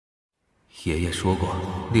爷爷说过，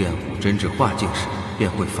练武真至化境时，便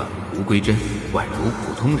会返牪归真，宛如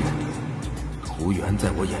普通人。涂元在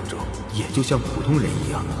我眼中，也就像普通人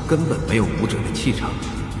一样，根本没有武者的气场。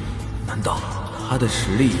难道他的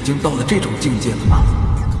实力已经到了这种境界了吗？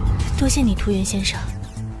多谢你，涂元先生，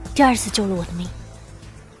第2次救了我的命。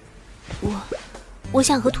我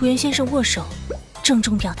想和涂元先生握手，郑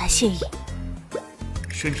重表达谢意。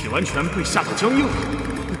身体完全被吓得僵硬了，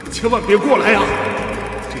千万别过来呀！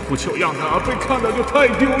这副糗样子被看到就太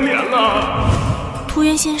丢脸了。涂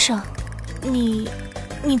元先生，你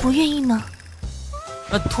不愿意吗？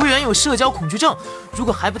涂元有社交恐惧症，如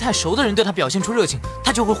果还不太熟的人对他表现出热情，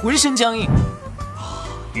他就会浑身僵硬。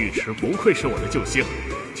尉迟不愧是我的救星，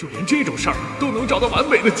就连这种事儿都能找到完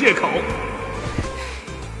美的借口。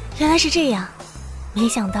原来是这样，没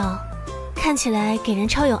想到看起来给人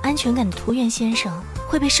超有安全感的涂元先生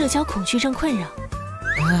会被社交恐惧症困扰。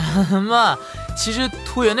妈，其实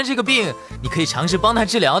涂元的这个病，你可以尝试帮他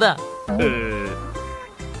治疗的。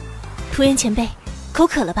涂元前辈，口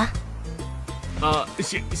渴了吧？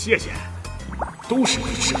谢谢，都是尉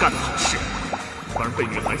迟干的好事，突然被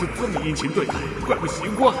女孩子这么殷勤对待，怪不习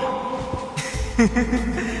惯。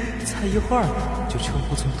才一会儿就称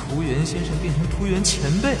呼从涂元先生变成涂元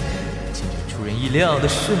前辈，简直出人意料的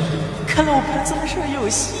顺利。看来我盘算的事儿有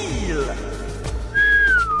戏了。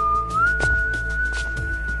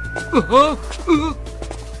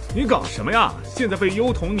你搞什么呀？现在被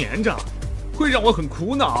幽童黏着，会让我很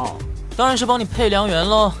苦恼。当然是帮你配良缘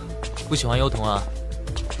喽。不喜欢幽童啊？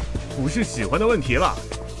不是喜欢的问题了，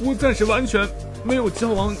我暂时完全没有交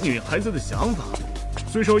往女孩子的想法。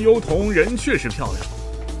虽说幽童人确实漂亮，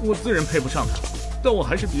我自然配不上她，但我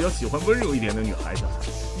还是比较喜欢温柔一点的女孩子。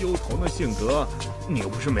幽童的性格，你又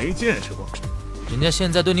不是没见识过。人家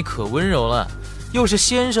现在对你可温柔了，又是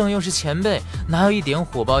先生又是前辈，哪有一点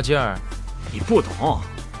火爆劲儿？你不懂，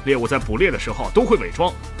猎物在捕猎的时候都会伪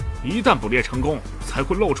装，一旦捕猎成功，才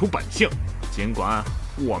会露出本性。尽管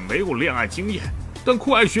我没有恋爱经验，但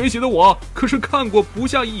酷爱学习的我可是看过不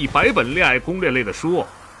下100本恋爱攻略类的书。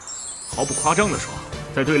毫不夸张地说，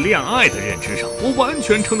在对恋爱的认知上，我完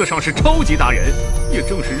全称得上是超级达人。也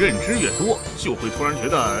正是认知越多，就会突然觉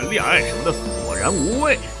得恋爱什么的索然无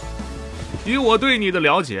味。以我对你的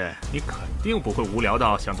了解，你肯定不会无聊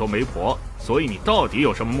到想做媒婆，所以你到底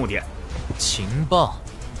有什么目的？情报。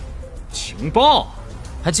情报？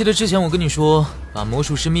还记得之前我跟你说把魔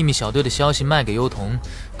术师秘密小队的消息卖给幽童，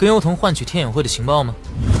跟幽童换取天眼会的情报吗？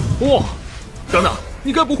等等，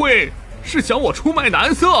你该不会是想我出卖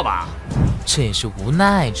男色吧？这也是无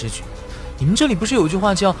奈之举。你们这里不是有句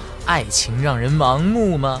话叫爱情让人盲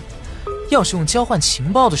目吗？要是用交换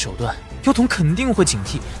情报的手段，幽童肯定会警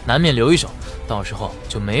惕，难免留一手，到时候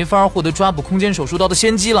就没法获得抓捕空间手术刀的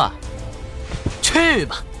先机了。去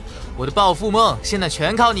吧，我的暴富梦现在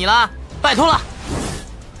全靠你啦，拜托了。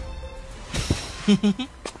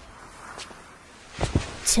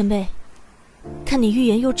前辈，看你欲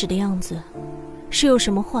言又止的样子，是有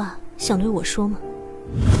什么话想对我说吗？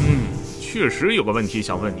确实有个问题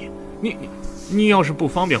想问你，你要是不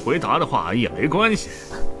方便回答的话也没关系。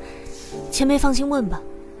前辈放心问吧。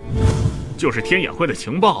就是天眼会的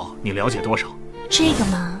情报，你了解多少？这个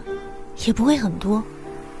嘛，也不会很多，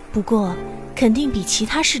不过肯定比其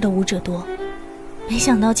他市的武者多。没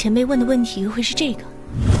想到前辈问的问题会是这个。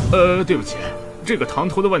对不起，这个唐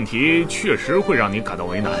突的问题确实会让你感到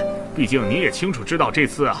为难，毕竟你也清楚知道这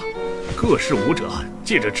次各市武者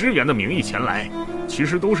借着支援的名义前来，其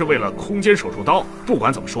实都是为了空间手术刀。不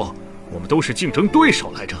管怎么说，我们都是竞争对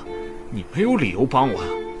手来着，你没有理由帮我呀。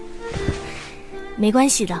没关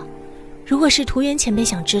系的，如果是涂元前辈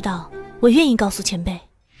想知道，我愿意告诉前辈。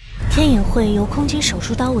天眼会由空间手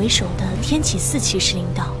术刀为首的天启4骑士领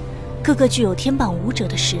导，个个具有天榜武者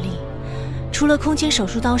的实力。除了空间手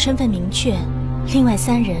术刀身份明确，另外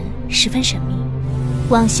3人十分神秘。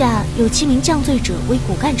往下有7名降罪者为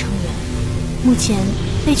骨干成员，目前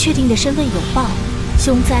被确定的身份有豹、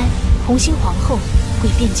凶灾、红心皇后、诡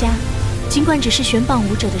辩家。尽管只是悬榜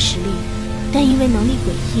武者的实力，但因为能力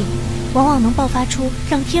诡异，往往能爆发出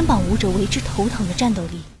让天榜武者为之头疼的战斗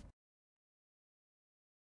力。